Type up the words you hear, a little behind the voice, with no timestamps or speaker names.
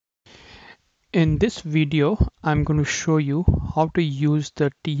In this video, I'm going to show you how to use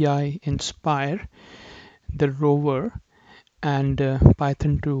the TI Nspire, the Rover, and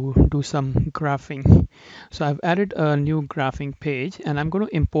Python to do some graphing. So I've added a new graphing page and I'm going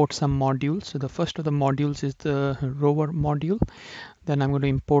to import some modules. So the first of the modules is the Rover module. Then I'm going to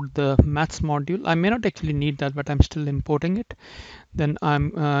import the maths module. I may not actually need that, but I'm still importing it. Then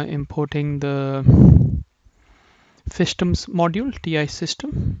I'm importing the systems module, TI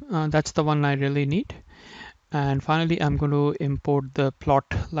system. That's the one I really need. And finally, I'm going to import the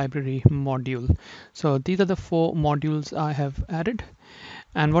plot library module. So these are the 4 modules I have added.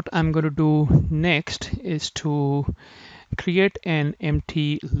 And what I'm going to do next is to create an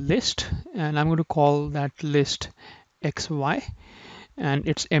empty list. And I'm going to call that list XY. And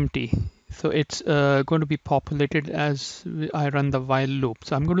it's empty. So it's going to be populated as I run the while loop.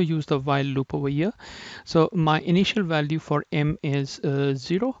 So I'm going to use the while loop over here. So my initial value for m is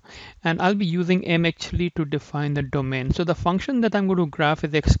 0, and I'll be using m actually to define the domain. So the function that I'm going to graph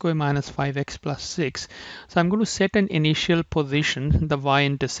is x squared minus 5x plus 6. So I'm going to set an initial position, the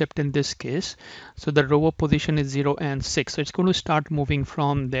y-intercept in this case. So the rover position is 0 and 6. So it's going to start moving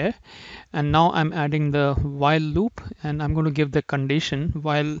from there. And now I'm adding the while loop, and I'm going to give the condition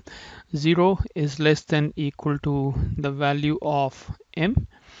while 0 is less than equal to the value of m,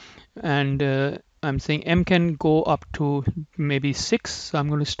 and I'm saying m can go up to maybe 6, so I'm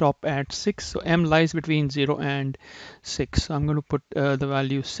going to stop at 6. So m lies between 0 and 6, so I'm going to put the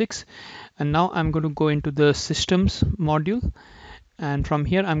value 6. And now I'm going to go into the systems module, and from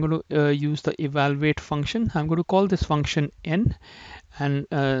here I'm going to use the evaluate function. I'm going to call this function n, and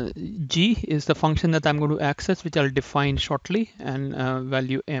g is the function that I'm going to access, which I'll define shortly, and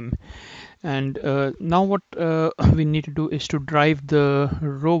value m. And now what we need to do is to drive the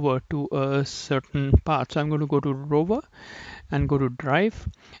rover to a certain path. So I'm going to go to rover and go to drive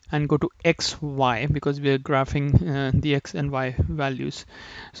and go to XY, because we are graphing the X and Y values.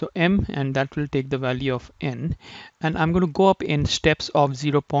 So M, and that will take the value of N. And I'm going to go up in steps of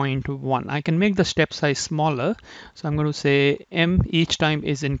 0.1. I can make the step size smaller. So I'm going to say M each time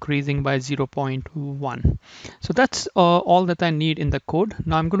is increasing by 0.1. So that's all that I need in the code.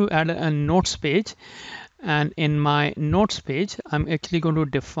 Now I'm going to add a notes page. And in my notes page, I'm actually going to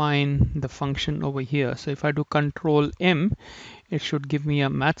define the function over here. So if I do Control M, it should give me a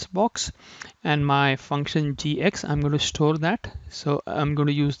maths box, and my function gx, I'm going to store that. So I'm going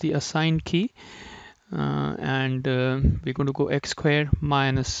to use the assign key, and we're going to go x squared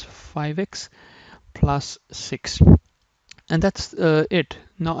minus 5x plus 6. And that's it.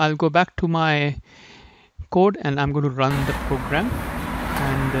 Now I'll go back to my code and I'm going to run the program.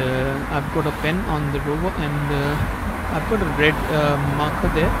 And I've got a pen on the rover, and I've got a red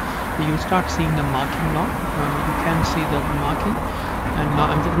marker there. You start seeing the marking now. You can see the marking, and now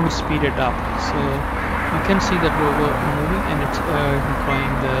I'm just going to speed it up. So you can see the rover moving, and it's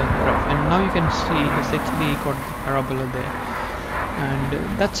drawing the graph. And now you can see it's actually got the parabola there.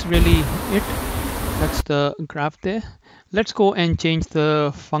 And that's really it. That's the graph there. Let's go and change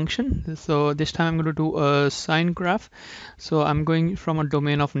the function. So this time I'm going to do a sine graph. So I'm going from a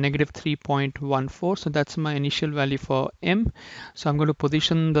domain of negative 3.14. So that's my initial value for m. So I'm going to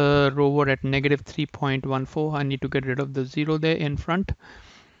position the rover at negative 3.14. I need to get rid of the 0 there in front.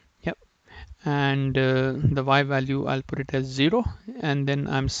 Yep. And the y value, I'll put it as 0. And then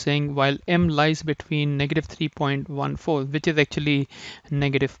I'm saying while m lies between negative 3.14, which is actually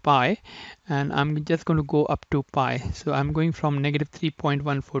negative pi, and I'm just going to go up to pi. So I'm going from negative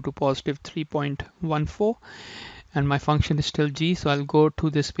 3.14 to positive 3.14, and my function is still g. So I'll go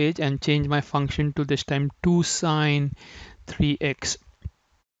to this page and change my function to this time 2 sine 3x.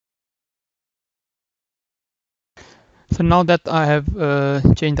 So now that I have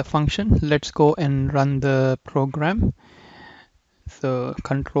changed the function, let's go and run the program. So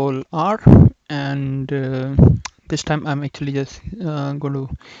Control R, and this time I'm actually just going to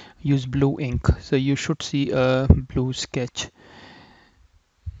use blue ink. So you should see a blue sketch.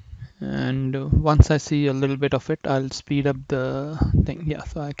 And once I see a little bit of it, I'll speed up the thing. Yeah,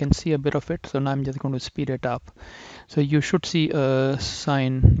 so I can see a bit of it. So now I'm just going to speed it up. So you should see a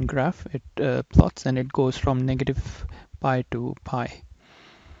sine graph. It plots, and it goes from negative pi to pi.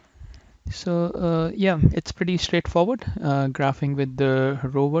 So yeah, it's pretty straightforward, graphing with the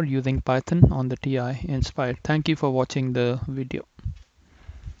rover using Python on the TI Nspire. Thank you for watching the video.